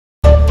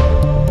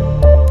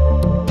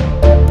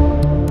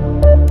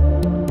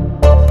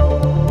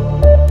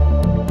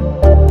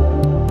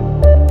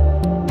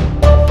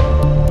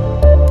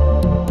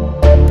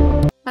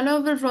Hello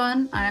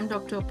everyone, I am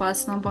Dr.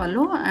 Upasana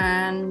Palo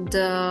and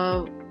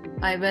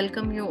I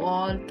welcome you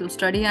all to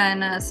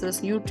StudyINI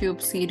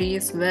YouTube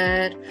series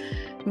where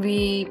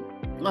we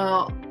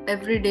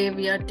every day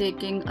we are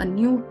taking a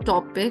new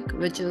topic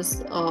which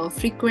is a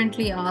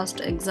frequently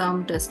asked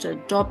exam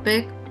tested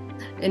topic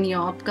in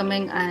your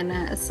upcoming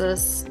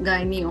INISS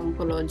Gynae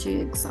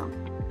Oncology exam.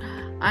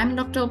 I'm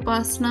Dr.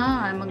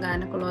 Upasana. I'm a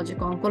gynecologic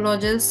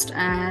oncologist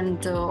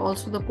and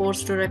also the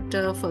course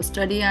director for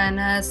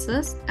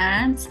StudyINI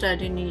and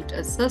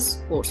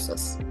StudyNEETSS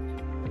courses.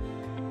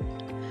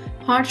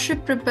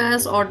 Hardship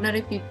prepares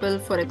ordinary people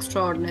for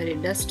extraordinary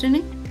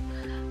destiny.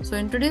 So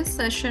in today's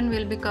session,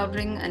 we'll be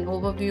covering an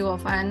overview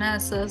of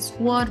INISS,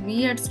 who are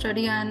we at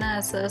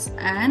StudyINI,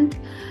 and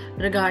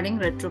regarding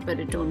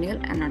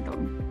retroperitoneal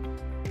anatomy.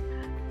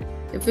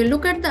 If we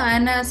look at the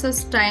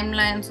INISS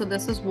timeline, so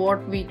this is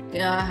what we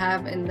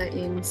have in the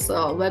AIIMS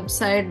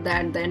website,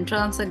 that the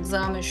entrance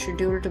exam is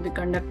scheduled to be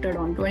conducted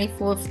on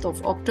 24th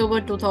of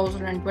October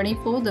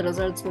 2024. The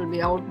results will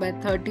be out by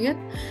 30th,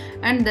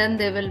 and then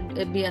they will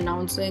be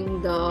announcing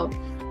the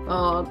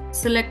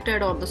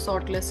selected or the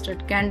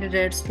shortlisted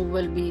candidates who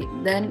will be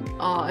then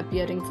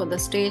appearing for the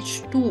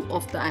stage 2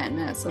 of the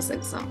INISS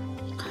exam.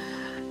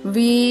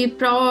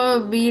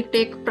 We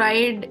take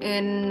pride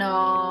in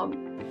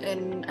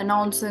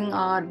announcing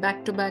our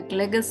back-to-back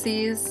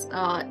legacies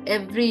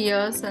every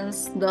year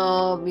since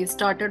we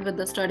started with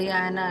the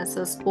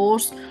StudyINI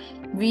course.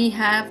 We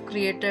have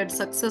created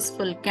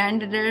successful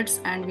candidates,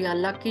 and we are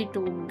lucky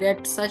to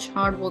get such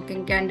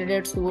hardworking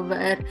candidates who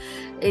were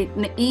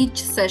in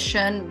each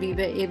session.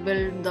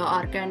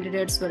 Our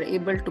candidates were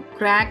able to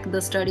crack the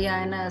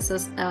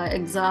StudyINI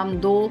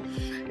exam, though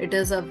it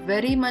is a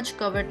very much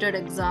coveted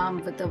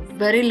exam with a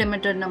very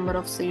limited number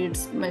of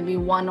seats, maybe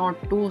 1 or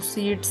 2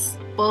 seats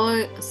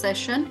per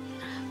session.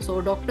 So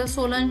Dr.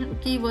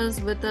 Solanki was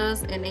with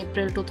us in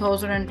April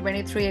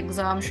 2023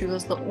 exam. She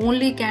was the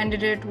only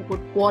candidate who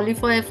could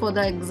qualify for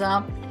the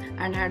exam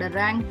and had a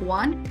rank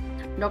 1.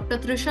 Dr.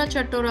 Trisha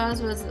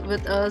Chattoras was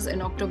with us in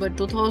October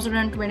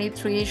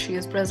 2023. She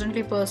is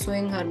presently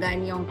pursuing her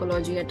gynae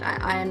oncology at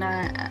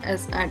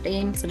INIS at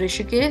AIIMS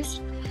Rishikesh.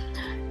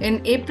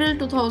 In April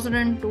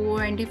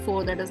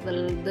 2024, that is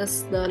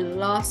the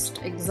last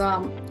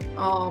exam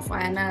of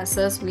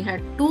INISS, we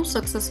had 2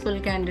 successful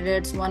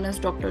candidates. One is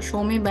Dr.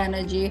 Shomi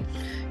Banerjee.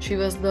 She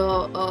was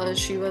the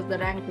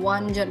rank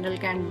 1 general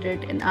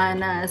candidate in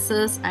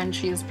INISS, and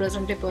she is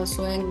presently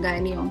pursuing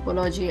gynae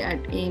oncology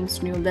at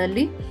AIIMS New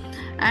Delhi.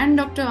 And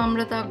Dr.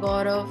 Amrita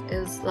Gaurav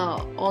is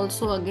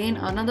also again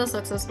another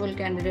successful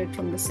candidate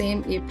from the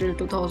same April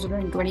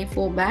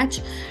 2024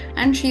 batch,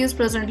 and she is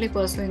presently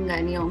pursuing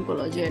gynae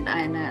oncology at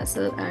INIS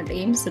at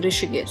AIIMS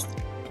Rishikesh.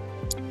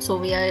 So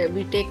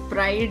we take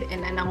pride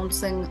in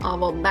announcing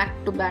our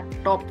back-to-back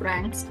top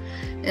ranks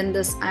in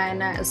this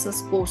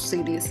INISS course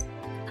series.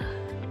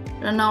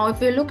 Now, if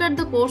we look at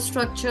the course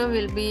structure,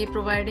 we'll be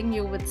providing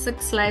you with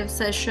 6 live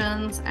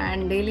sessions,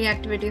 and daily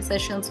activity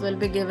sessions will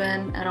be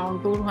given.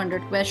 Around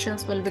 200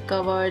 questions will be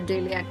covered.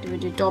 Daily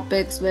activity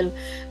topics will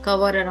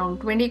cover around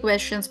 20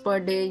 questions per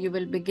day. You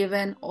will be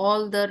given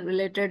all the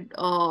related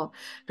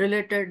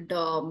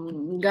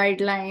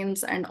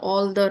guidelines and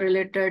all the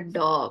related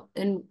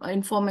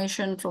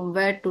information from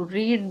where to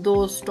read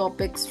those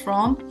topics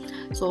from.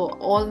 So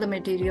all the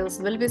materials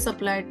will be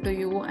supplied to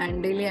you,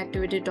 and daily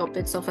activity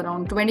topics of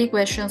around 20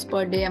 questions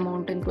per day,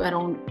 amounting to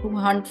around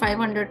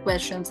 500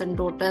 questions in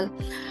total.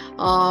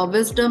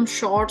 Wisdom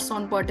shorts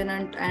on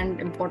pertinent and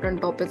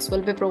important topics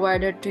will be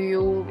provided to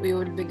you. You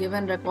will be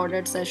given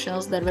recorded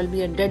sessions. There will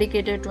be a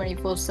dedicated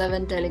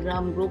 24/7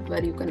 Telegram group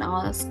where you can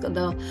ask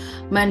the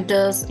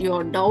mentors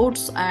your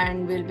doubts,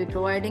 and we'll be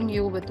providing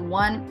you with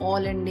 1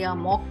 All India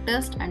mock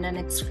test, and an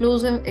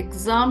exclusive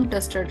exam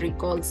tested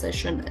recall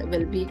session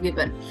will be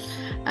given.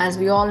 As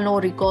we all know,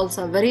 recalls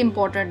are very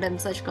important in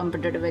such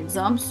competitive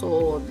exams,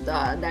 so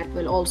that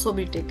will also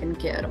be taken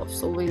care of.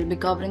 So we'll be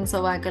covering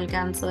cervical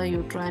cancer,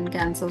 uterine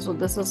cancer. So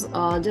this is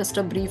just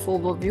a brief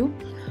overview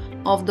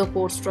of the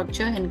course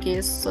structure. In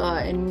case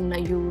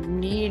you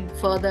need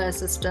further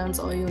assistance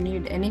or you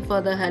need any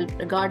further help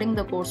regarding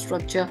the course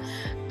structure,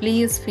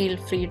 please feel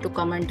free to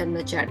comment in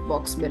the chat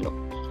box below.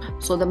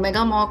 So the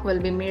mega mock will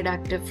be made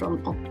active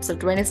from the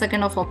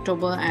 22nd of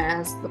October,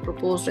 as the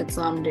proposed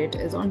exam date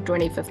is on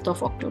 25th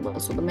of October.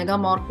 So the mega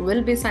mock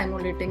will be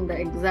simulating the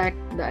exact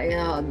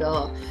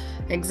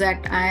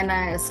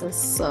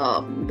INISS,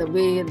 the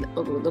way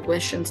the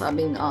questions are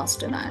being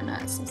asked in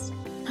INISS.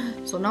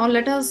 So now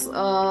let us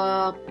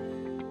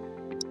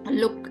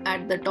look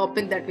at the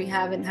topic that we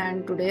have in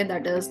hand today,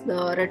 that is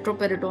the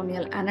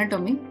retroperitoneal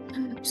anatomy.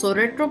 So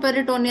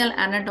retroperitoneal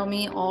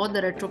anatomy, or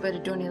the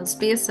retroperitoneal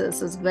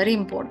spaces, is very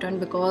important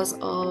because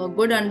a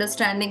good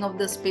understanding of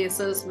the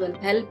spaces will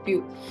help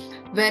you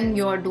when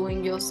you are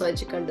doing your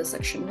surgical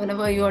dissection.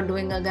 Whenever you are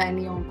doing a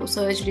gynae onco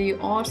surgery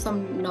or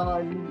some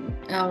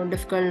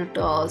difficult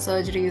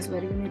surgeries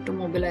where you need to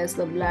mobilize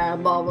the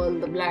bowel,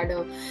 the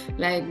bladder,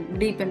 like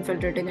deep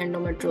infiltrating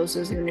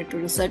endometriosis, you need to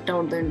resect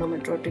out the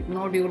endometriotic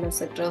nodule,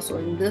 etc. So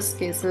in these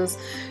cases,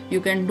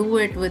 you can do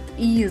it with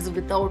ease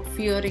without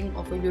fearing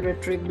of a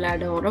ureteric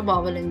bladder or a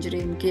bowel injury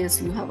in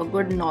case you have a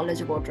good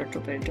knowledge about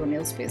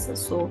retroperitoneal spaces.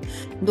 So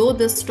though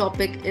this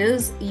topic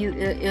is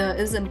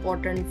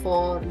important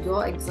for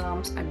your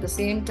exams, at the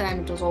same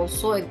time it is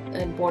also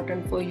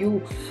important for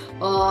you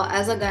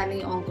as a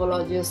gynae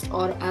oncologist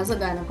or as a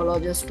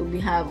gynecologist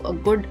to have a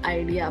good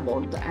idea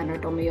about the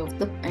anatomy of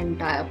the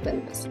entire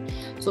pelvis.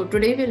 So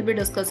today we'll be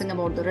discussing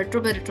about the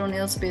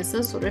retroperitoneal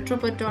spaces. So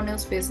retroperitoneal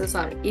spaces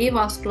are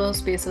avascular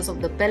spaces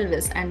of the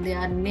pelvis, and they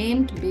are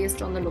named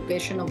based on the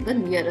location of the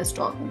nearest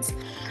organs.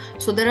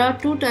 So there are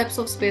two types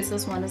of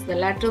spaces. One is the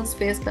lateral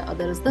space, the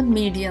other is the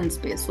median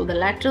space. So the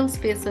lateral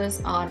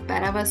spaces are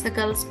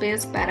paravesical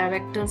space,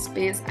 pararectal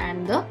space,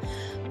 and the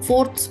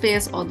fourth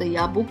space or the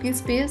Yabuki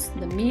space.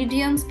 The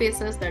median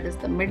spaces, that is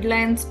the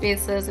midline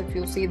spaces. If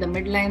you see, the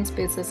midline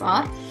spaces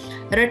are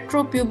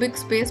retropubic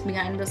space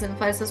behind the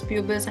symphysis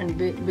pubis and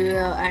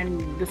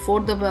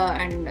before the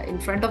and in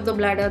front of the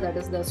bladder, that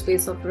is the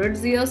space of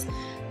Ritzius.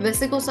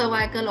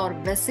 Vesicocervical or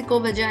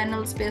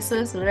vesicovaginal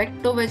spaces,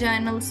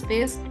 rectovaginal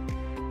space,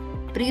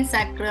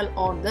 presacral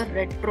or the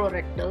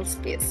retrorectal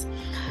space.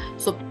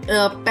 So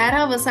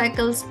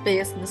paravesical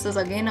space, this is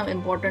again an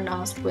important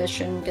asked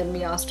question, can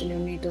be asked in your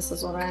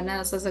NEETSS or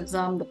INSS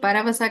exam. The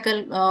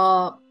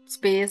paravesical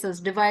space is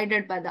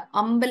divided by the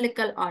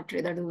umbilical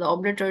artery, that is the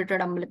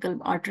obliterated umbilical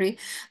artery.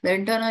 The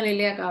internal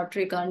iliac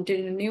artery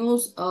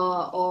continues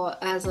or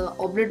as an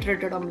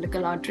obliterated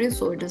umbilical artery.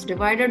 So it is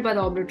divided by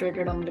the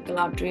obliterated umbilical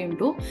artery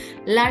into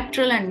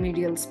lateral and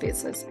medial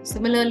spaces.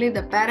 Similarly,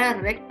 the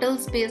pararectal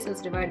space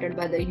is divided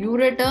by the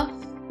ureter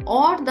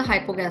or the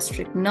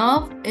hypogastric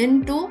nerve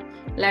into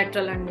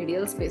lateral and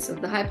medial spaces.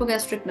 The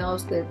hypogastric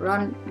nerves, they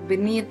run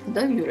beneath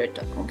the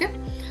ureter. Okay,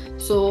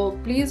 so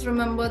please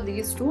remember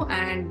these two,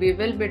 and we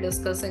will be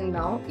discussing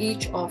now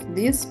each of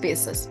these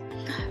spaces.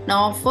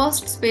 Now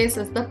first space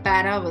is the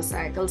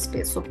paravesical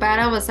space. So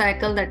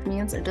paravesical, that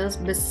means it is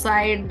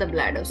beside the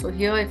bladder. So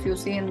here if you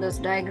see in this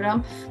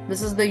diagram,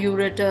 this is the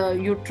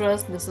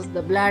uterus, this is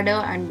the bladder,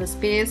 and the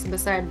space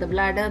beside the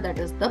bladder, that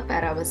is the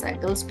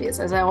paravesical space.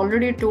 As I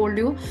already told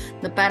you,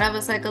 the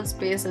paravesical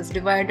space is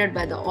divided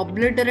by the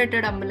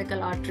obliterated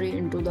umbilical artery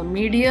into the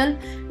medial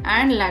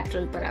and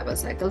lateral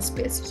paravesical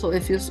space. So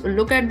if you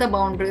look at the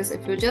boundaries,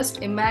 if you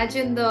just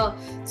imagine the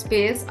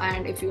space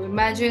and if you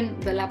imagine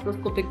the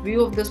laparoscopic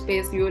view of the space,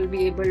 you will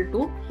be able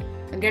to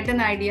get an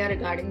idea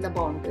regarding the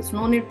boundaries.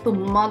 No need to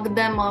mug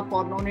them up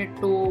or no need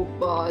to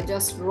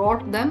just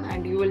rot them,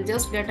 and you will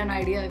just get an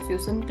idea if you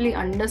simply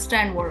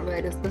understand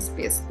where is the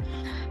space.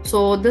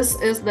 So this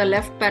is the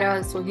left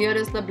so here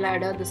is the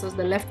bladder, this is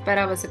the left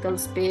paravesical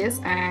space,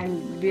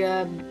 and we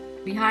are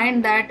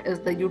behind that is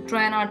the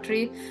uterine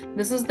artery.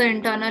 This is the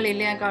internal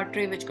iliac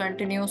artery, which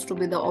continues to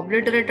be the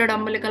obliterated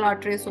umbilical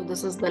artery. So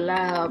this is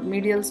the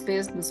medial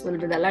space, this will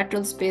be the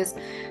lateral space,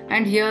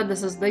 and here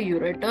this is the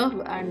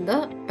ureter and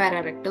the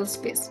pararectal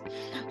space.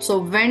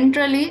 So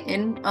ventrally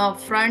in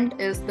front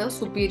is the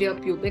superior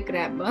pubic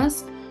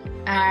ramus,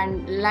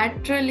 and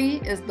laterally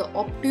is the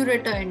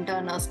obturator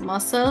internus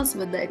muscles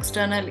with the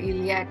external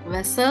iliac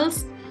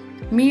vessels.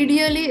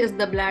 Medially is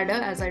the bladder,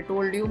 as I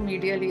told you,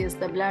 medially is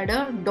the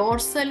bladder.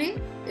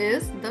 Dorsally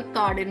is the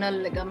cardinal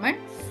ligament,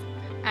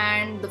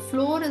 and the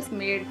floor is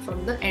made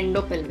from the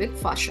endopelvic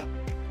fascia.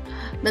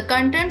 The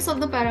contents of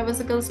the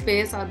paravesical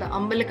space are the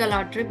umbilical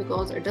artery,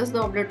 because it is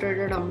the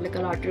obliterated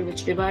umbilical artery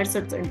which divides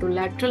it into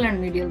lateral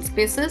and medial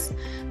spaces.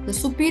 The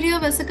superior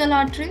vesical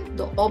artery,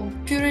 the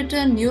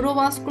obturator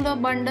neurovascular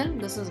bundle,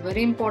 this is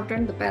very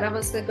important. The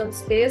paravesical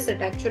space,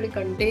 it actually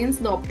contains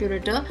the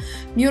obturator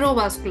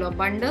neurovascular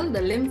bundle,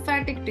 the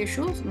lymphatic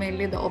tissues,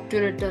 mainly the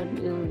obturator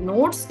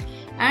nodes,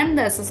 and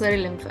the accessory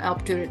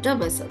obturator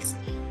vessels.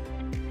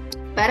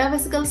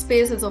 Paravesical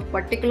space is of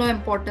particular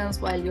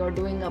importance while you are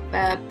doing a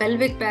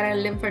pelvic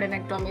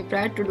paralymphadenectomy.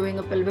 Prior to doing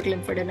a pelvic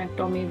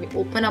lymphadenectomy, we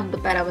open up the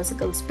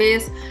paravesical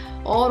space,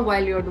 or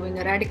while you are doing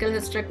a radical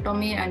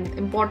hysterectomy. And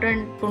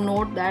important to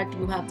note that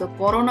you have the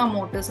corona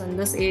mortis in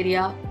this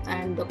area,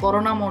 and the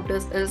corona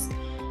mortis is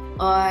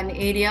an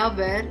area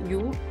where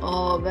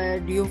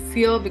you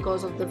fear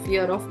because of the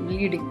fear of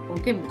bleeding.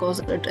 Okay, because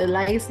it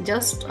lies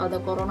just the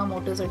corona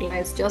mortis, it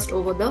lies just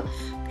over the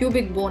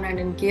pubic bone, and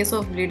in case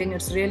of bleeding,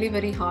 it's really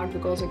very hard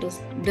because it is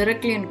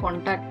directly in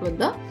contact with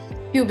the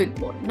pubic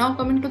bone. Now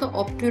coming to the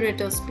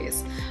obturator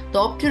space. The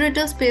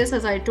obturator space,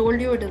 as I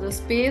told you, it is a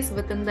space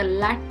within the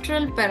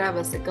lateral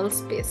paravesical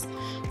space.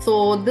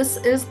 So this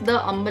is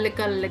the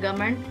umbilical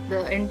ligament.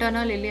 The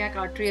internal iliac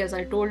artery, as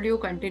I told you,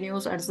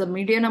 continues as the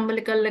median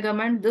umbilical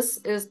ligament. This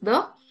is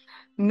the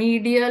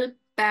medial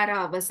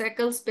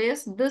paravesical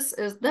space. This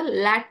is the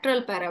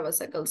lateral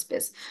paravesical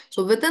space.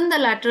 So within the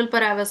lateral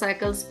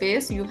paravesical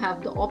space, you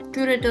have the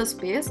obturator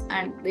space,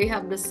 and they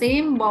have the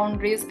same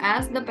boundaries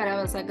as the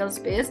paravesical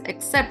space,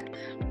 except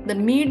the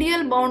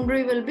medial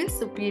boundary will be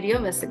superior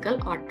vesical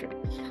artery.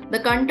 The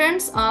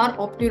contents are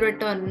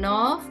obturator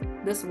nerve,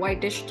 This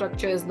whitish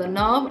structure is the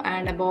nerve,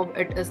 and above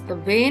it is the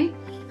vein.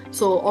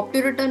 So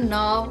obturator,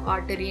 nerve,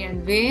 artery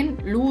and vein,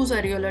 loose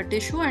areolar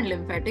tissue and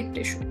lymphatic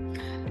tissue.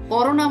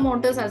 Corona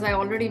motus, as I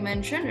already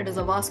mentioned, it is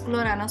a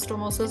vascular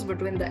anastomosis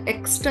between the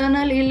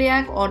external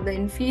iliac or the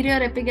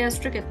inferior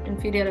epigastric.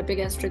 Inferior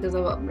epigastric is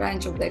a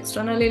branch of the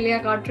external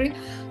iliac artery.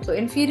 So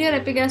inferior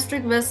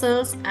epigastric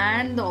vessels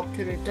and the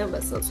obturator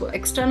vessels. So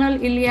external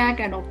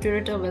iliac and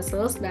obturator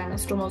vessels, the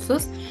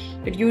anastomosis,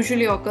 it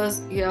usually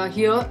occurs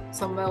here,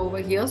 somewhere over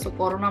here. So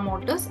corona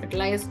motus, it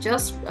lies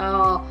just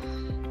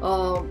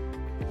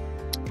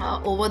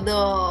over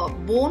the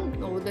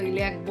bone, over the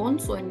iliac bone.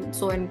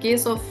 So in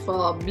case of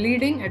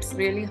bleeding, it's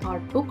really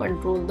hard to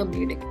control the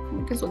bleeding.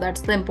 Okay, so that's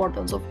the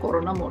importance of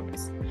corona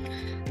motus.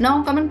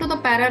 Now coming to the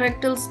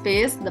pararectal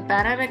space, the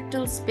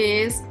pararectal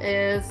space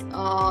is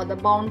the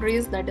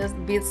boundaries that is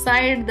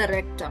beside the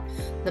rectum.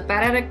 The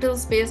pararectal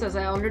space, as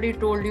I already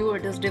told you,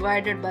 it is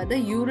divided by the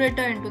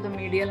ureter into the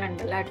medial and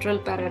the lateral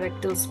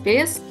pararectal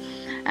space.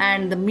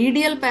 And the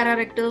medial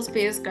pararectal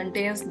space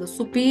contains the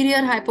superior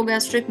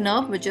hypogastric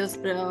nerve, which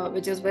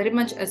is very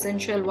much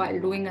essential while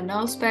doing a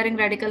nerve sparing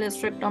radical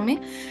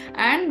hysterectomy.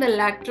 And the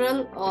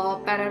lateral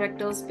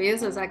pararectal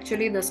space is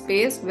actually the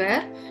space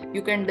where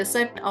you can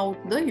dissect out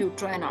the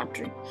uterine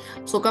artery.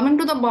 So coming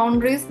to the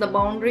boundaries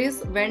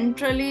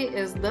ventrally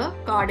is the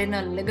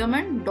cardinal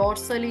ligament,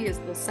 dorsally is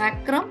the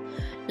sacrum,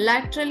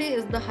 laterally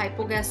is the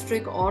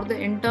hypogastric or the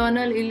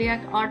internal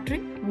iliac artery,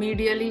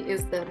 medially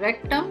is the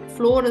rectum,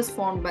 floor is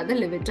formed by the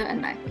levator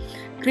ani.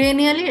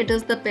 Cranially, it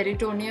is the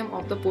peritoneum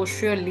of the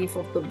posterior leaf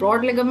of the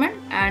broad ligament,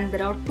 and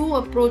there are two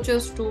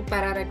approaches to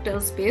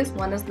pararectal space.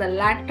 One is the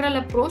lateral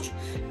approach.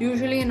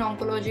 Usually in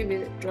oncology,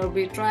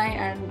 we try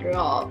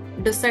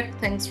and dissect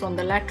things from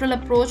the lateral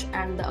approach,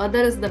 and the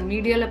other is the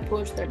medial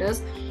approach. That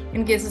is,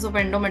 in cases of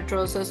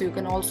endometriosis, you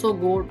can also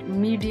go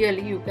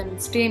medially, you can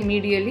stay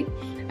medially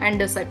and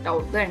dissect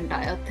out the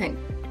entire thing.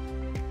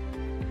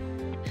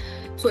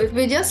 So if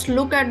we just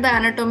look at the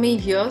anatomy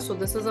here, so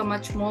this is a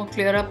much more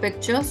clearer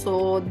picture.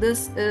 So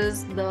this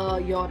is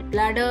your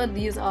bladder.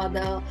 These are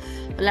the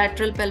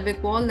lateral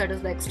pelvic wall, that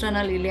is the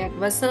external iliac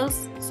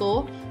vessels.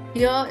 So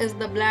here is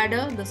the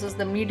bladder. This is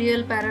the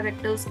medial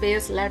pararectal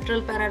space,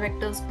 lateral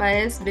pararectal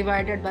space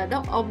divided by the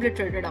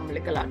obliterated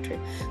umbilical artery.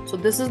 So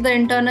this is the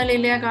internal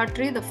iliac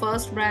artery. The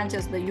first branch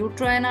is the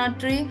uterine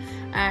artery,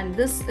 and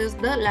this is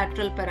the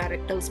lateral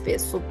pararectal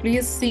space. So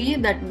please see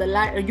that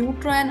the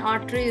uterine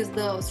artery is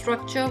the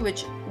structure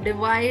which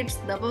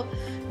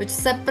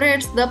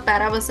separates the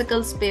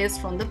paravesical space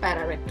from the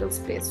pararectal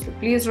space. So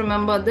please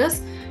remember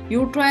this.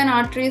 Uterine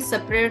artery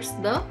separates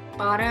the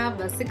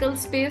paravesical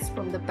space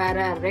from the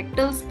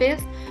pararectal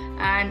space,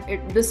 and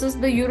this is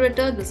the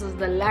ureter, this is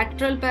the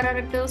lateral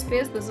pararectal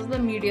space, this is the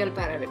medial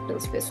pararectal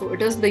space. So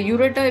it is the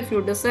ureter. If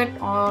you dissect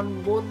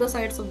on both the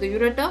sides of the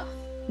ureter,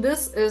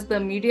 this is the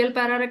medial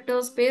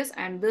pararectal space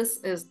and this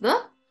is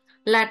the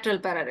lateral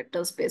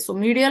pararectal space. So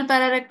medial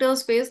pararectal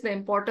space, the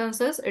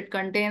importance is it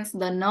contains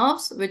the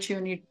nerves which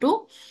you need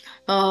to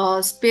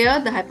spare,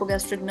 the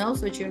hypogastric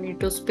nerves which you need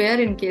to spare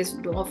in case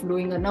of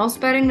doing a nerve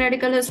sparing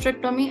radical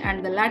hysterectomy.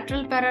 And the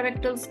lateral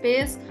pararectal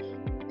space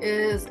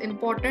is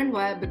important.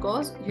 Why?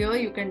 Because here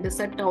you can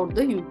dissect out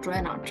the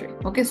uterine artery.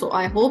 Okay, so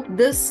I hope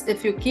this,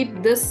 if you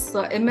keep this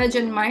image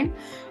in mind,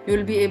 you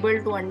will be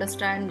able to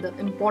understand the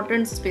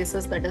important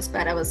spaces, that is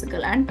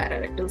paravesical and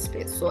pararectal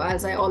space. So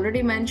as I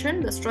already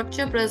mentioned, the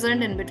structure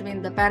present in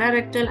between the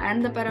pararectal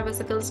and the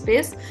paravesical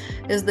space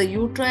is the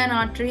uterine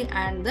artery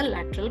and the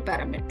lateral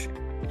parametry.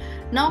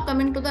 Now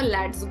coming to the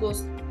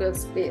Latsko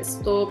space.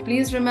 So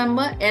please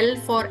remember L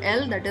for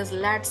L, that is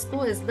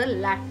Latsko, is the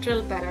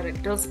lateral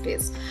pararectal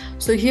space.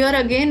 So here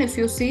again, if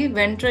you see,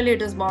 ventrally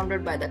it is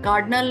bounded by the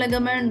cardinal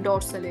ligament,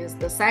 dorsally is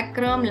the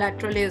sacrum,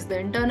 laterally is the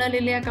internal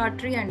iliac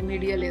artery, and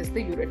medial is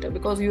the ureter,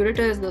 because ureter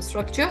is the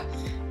structure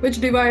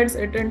which divides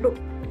it into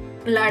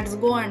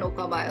Latsko and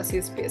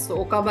Okabayashi space.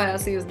 So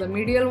Okabayashi is the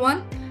medial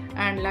one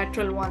and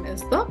lateral one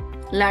is the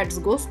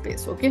Latsko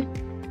space. Okay.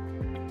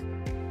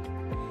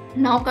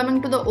 Now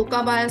coming to the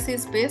Okabayashi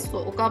space.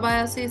 So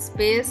Okabayashi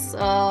space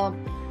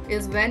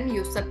is when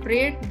you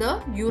separate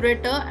the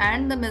ureter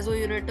and the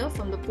mesoureter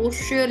from the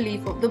posterior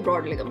leaf of the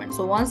broad ligament.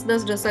 So once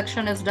this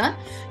dissection is done,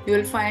 you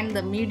will find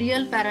the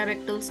medial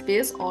pararectal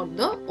space or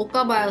the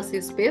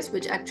Okabayashi space,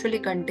 which actually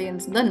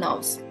contains the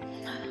nerves.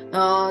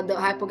 The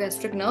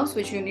hypogastric nerves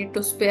which you need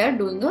to spare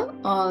during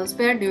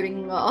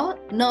a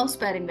nerve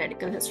sparing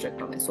radical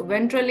hysterectomy. So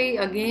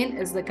ventrally again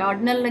is the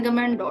cardinal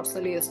ligament,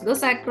 dorsally is the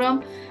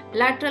sacrum,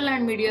 lateral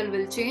and medial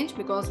will change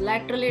because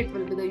laterally it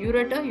will be the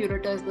ureter.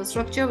 Ureter is the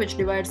structure which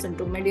divides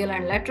into medial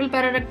and lateral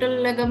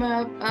pararectal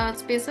ligament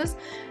spaces,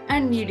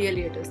 and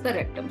medially it is the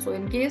rectum. So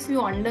in case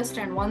you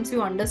understand, once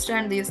you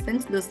understand these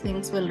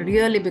things will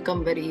really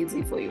become very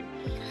easy for you.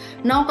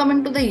 Now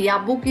coming to the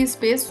Yabuki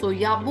space. So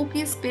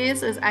Yabuki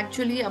space is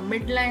actually a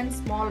midline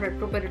small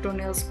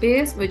retroperitoneal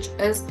space which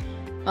is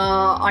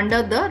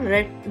under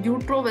the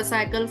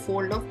utrovesical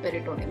fold of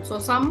peritoneum. So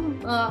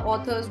some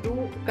authors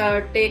do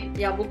take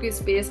Yabuki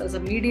space as a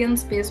median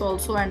space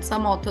also, and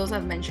some authors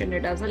have mentioned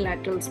it as a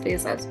lateral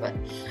space as well.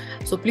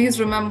 So please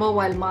remember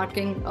while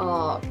marking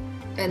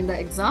in the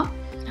exam.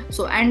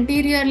 So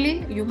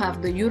anteriorly you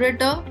have the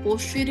ureter,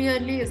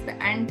 posteriorly is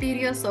the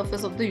anterior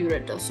surface of the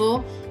ureter,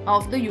 so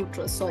of the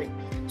uterus, sorry.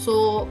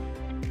 So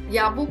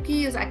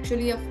Yabuki is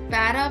actually a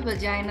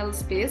paravaginal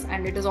space,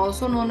 and it is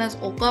also known as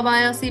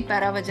Okabayashi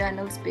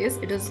paravaginal space.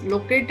 It is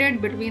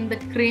located between the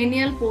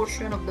cranial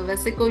portion of the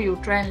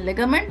vesico-uterine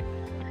ligament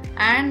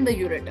and the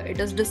ureter. It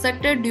is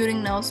dissected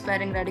during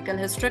nerve-sparing radical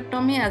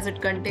hysterectomy as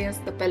it contains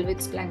the pelvic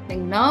splanchnic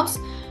nerves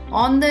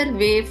on their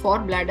way for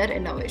bladder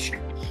innervation.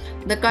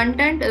 The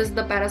content is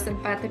the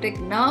parasympathetic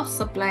nerve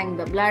supplying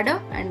the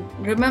bladder. And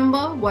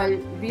remember, while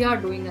we are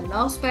doing a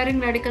nerve-sparing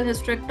radical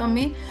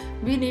hysterectomy,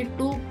 we need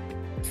to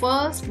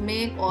first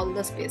make all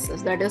the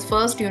spaces. That is,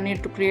 first you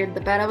need to create the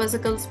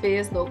paravesical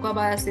space, the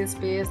Okabayashi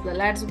space, the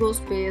Latz-Go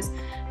space,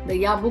 the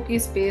Yabuki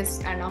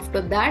space, and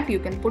after that you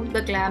can put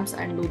the clamps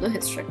and do the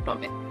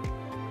hysterectomy.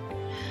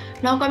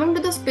 Now coming to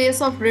the space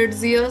of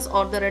Ridzius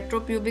or the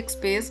retropubic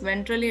space,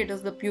 ventrally it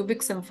is the pubic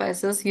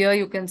symphysis. Here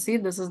you can see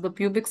this is the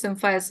pubic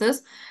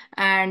symphysis,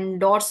 and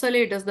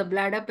dorsally it is the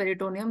bladder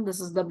peritoneum. This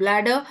is the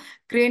bladder.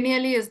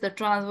 Cranially is the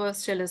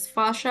transverse talus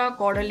fascia.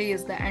 Caudally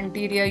is the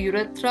anterior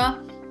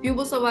urethra,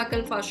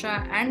 pubocervical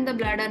fascia, and the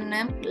bladder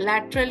neck.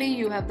 Laterally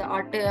you have the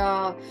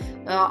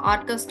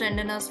arcus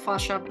tendinous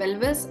fascia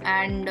pelvis,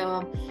 and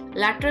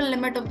lateral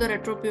limit of the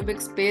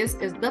retropubic space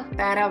is the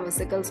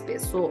paravesical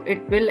space. So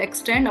it will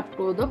extend up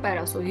to the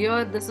para. So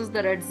here this is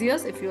the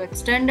Ridzius. If you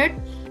extend it,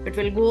 it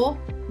will go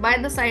by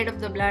the side of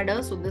the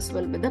bladder. So this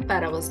will be the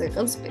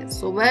paravesical space.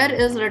 So where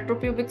is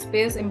retropubic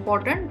space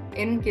important?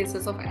 In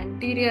cases of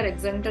anterior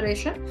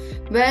exenteration,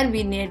 where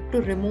we need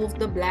to remove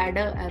the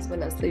bladder as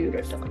well as the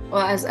ureter,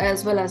 or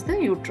as well as the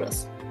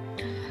uterus.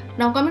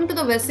 Now coming to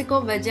the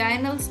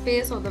vesico-vaginal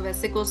space or the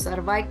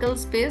vesico-cervical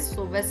space.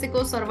 So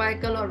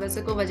vesico-cervical or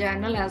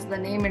vesico-vaginal, as the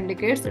name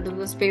indicates, it is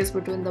the space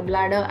between the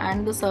bladder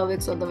and the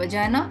cervix or the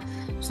vagina.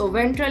 So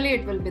ventrally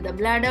it will be the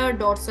bladder,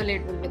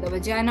 dorsally it will be the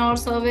vagina or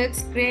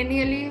cervix,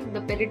 cranially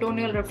the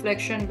peritoneal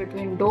reflection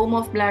between dome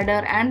of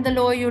bladder and the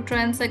lower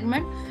uterine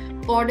segment.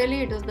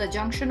 Caudally it is the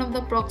junction of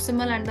the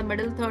proximal and the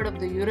middle third of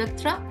the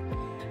urethra.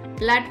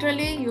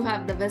 Laterally, you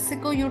have the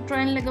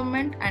vesico-uterine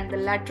ligament, and the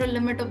lateral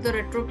limit of the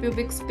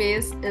retropubic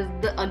space is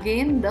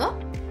again the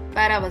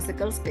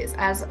paravesical space.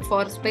 As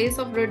for space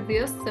of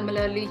Ridzius,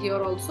 similarly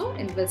here also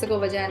in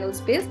vesico-vaginal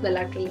space, the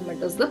lateral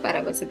limit is the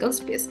paravesical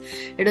space.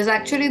 It is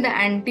actually the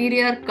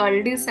anterior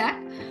cul-de-sac,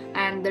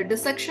 and the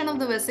dissection of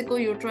the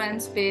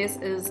vesico-uterine space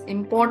is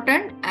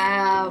important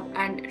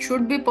and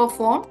should be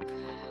performed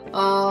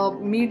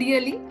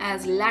medially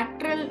as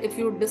lateral. If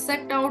you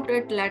dissect out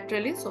it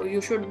laterally, so you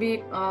should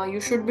be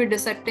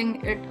dissecting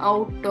it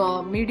out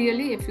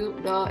medially. If you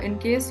in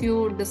case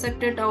you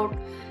dissect it out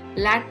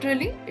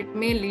laterally, it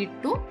may lead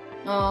to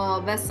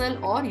vessel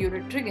or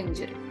ureteric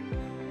injury.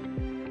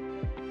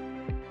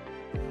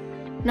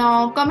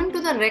 Now coming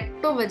to the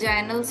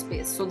rectovaginal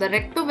space. So the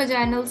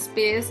rectovaginal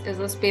space is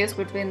a space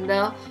between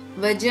the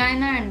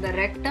vagina and the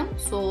rectum.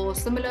 So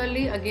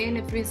similarly, again,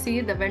 if we see,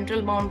 the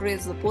ventral boundary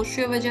is the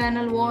posterior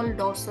vaginal wall,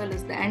 dorsal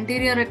is the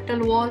anterior rectal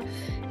wall,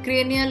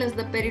 cranial is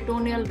the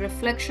peritoneal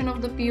reflection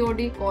of the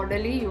POD,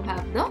 caudally you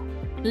have the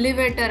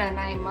levator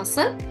ani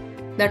muscle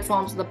that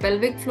forms the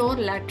pelvic floor,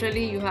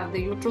 laterally you have the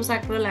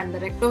uterosacral and the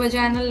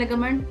rectovaginal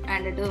ligament,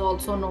 and it is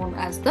also known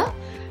as the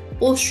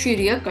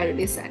posterior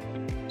cul-de-sac.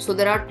 So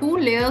there are two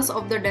layers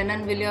of the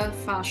Denonviller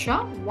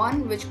fascia,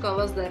 one which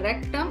covers the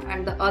rectum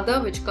and the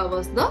other which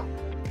covers the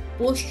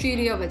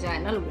posterior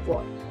vaginal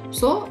wall.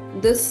 So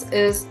this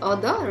is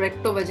the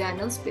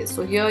rectovaginal space.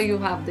 So here you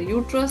have the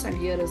uterus and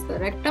here is the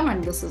rectum,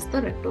 and this is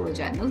the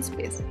rectovaginal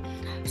space.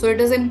 So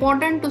it is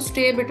important to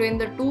stay between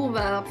the two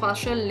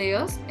fascial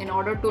layers in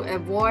order to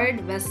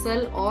avoid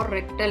vessel or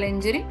rectal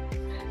injury.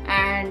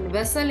 And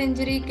vessel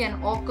injury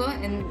can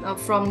occur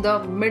from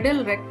the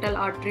middle rectal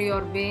artery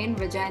or vein,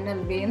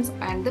 vaginal veins,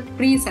 and the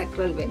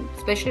presacral vein.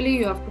 Especially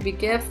you have to be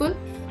careful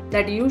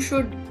that you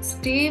should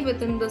stay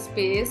within the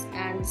space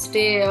and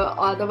stay,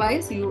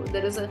 otherwise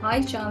there is a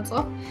high chance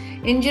of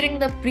injuring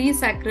the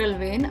presacral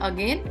vein.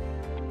 Again,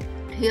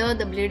 here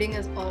the bleeding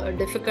is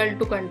difficult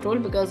to control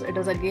because it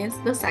is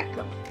against the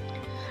sacrum.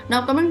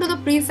 Now coming to the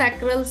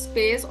presacral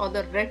space or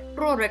the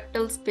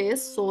retrorectal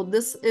space. So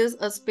this is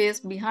a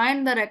space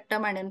behind the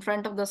rectum and in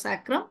front of the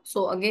sacrum.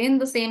 So again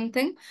the same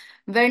thing.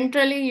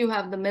 Ventrally you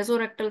have the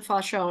mesorectal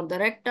fascia or the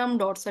rectum,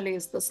 dorsally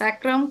is the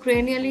sacrum,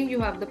 cranially you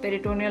have the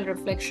peritoneal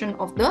reflection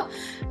of the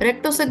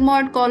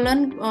rectosigmoid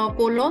colon,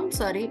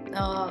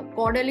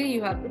 caudally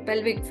you have the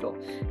pelvic floor.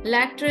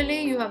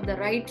 Laterally you have the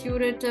right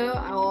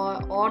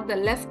ureter or the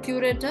left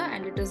ureter,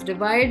 and it is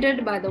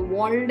divided by the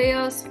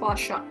Waldeus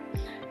fascia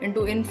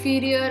into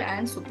inferior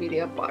and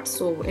superior parts.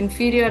 So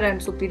inferior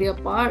and superior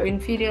part,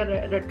 inferior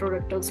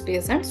retrorectal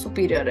space and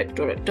superior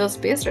retrorectal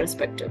space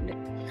respectively.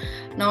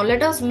 Now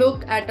let us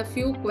look at a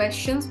few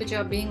questions which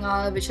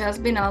has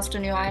been asked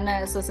in your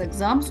INISS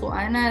exam. So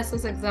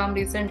INISS exam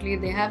recently,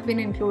 they have been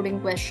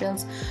including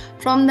questions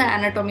from the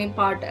anatomy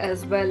part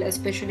as well,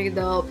 especially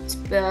the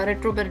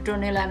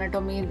retroperitoneal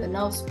anatomy, the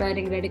nerve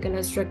sparing radical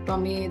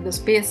hysterectomy, the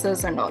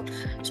spaces and all.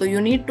 So you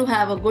need to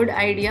have a good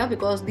idea,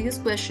 because these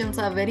questions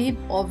are very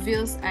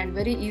obvious and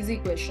very easy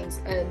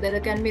questions. There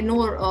can be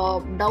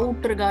no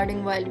doubt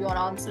regarding while you are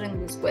answering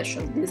these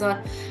questions.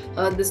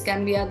 This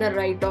can be either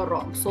right or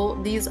wrong. So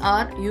these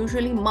are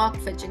usually mark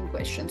fetching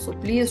questions. So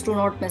please do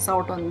not miss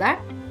out on that.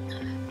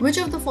 Which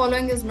of the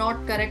following is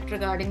not correct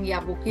regarding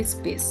Yabuki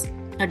space?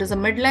 It is a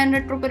midline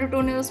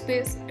retroperitoneal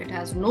space. It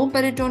has no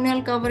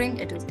peritoneal covering.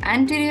 It is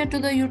anterior to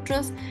the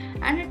uterus,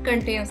 and it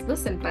contains the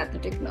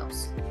sympathetic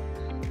nerves.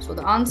 So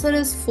the answer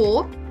is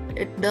 4.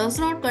 It does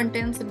not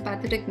contain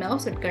sympathetic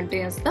nerves. It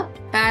contains the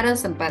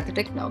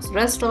parasympathetic nerves.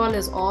 Rest all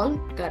is all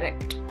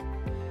correct.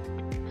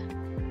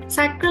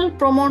 Sacral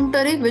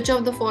promontory, which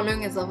of the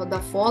following is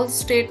the false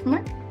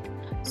statement?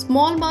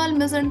 Small bowel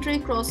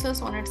mesentery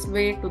crosses on its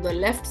way to the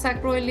left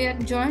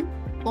sacroiliac joint.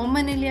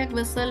 Common iliac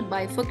vessel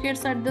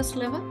bifurcates at this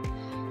level.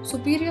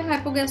 Superior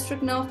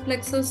hypogastric nerve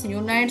plexus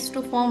unites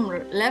to form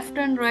left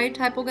and right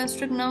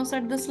hypogastric nerves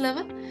at this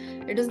level.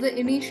 It is the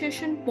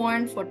initiation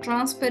point for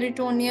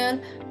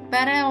transperitoneal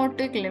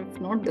para-aortic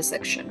lymph node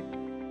dissection.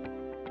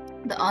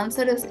 The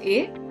answer is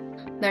A.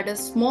 That is,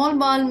 small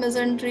bowel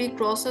mesentery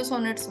crosses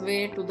on its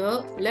way to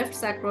the left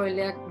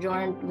sacroiliac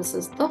joint. This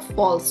is the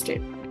false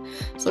statement.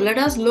 So let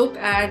us look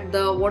at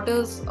what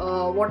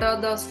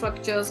are the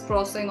structures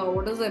crossing, or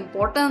what is the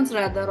importance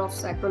rather of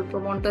sacral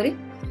promontory.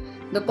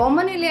 The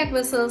common iliac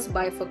vessels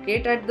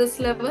bifurcate at this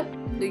level.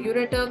 The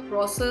ureter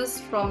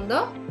crosses from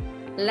the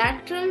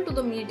lateral to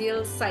the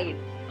medial side.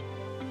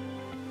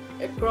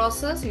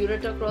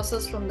 Ureter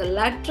crosses from the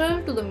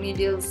lateral to the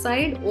medial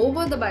side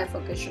over the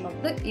bifurcation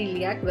of the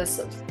iliac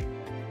vessels.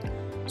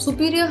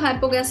 Superior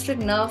hypogastric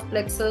nerve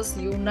plexus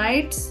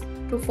unites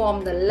to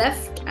form the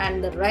left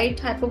and the right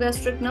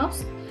hypogastric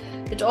nerves.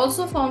 It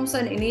also forms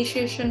an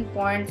initiation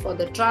point for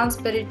the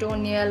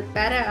transperitoneal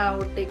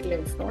para-aortic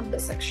lymph node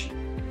dissection.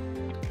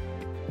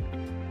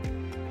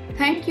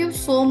 Thank you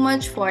so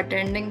much for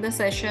attending the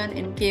session.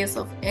 In case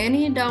of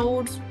any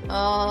doubts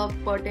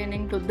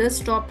pertaining to this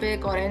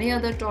topic or any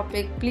other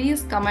topic,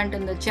 please comment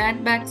in the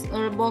chat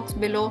box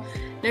below.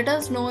 Let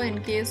us know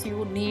in case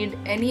you need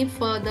any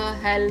further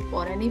help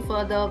or any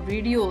further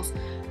videos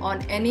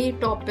on any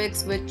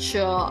topics which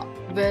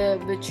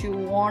you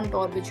want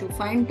or which you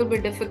find to be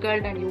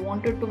difficult and you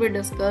want it to be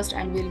discussed,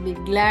 and we'll be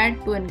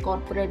glad to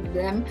incorporate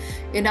them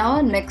in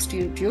our next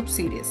YouTube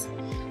series.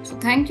 So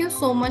thank you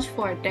so much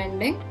for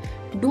attending.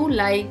 Do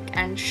like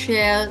and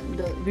share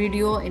the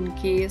video in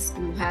case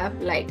you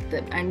have liked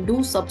them, and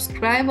do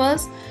subscribe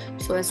us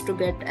so as to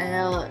get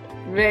a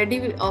ready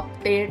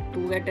update,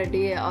 to get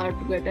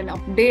an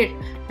update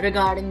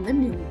regarding the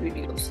new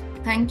videos.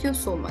 Thank you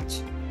so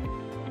much.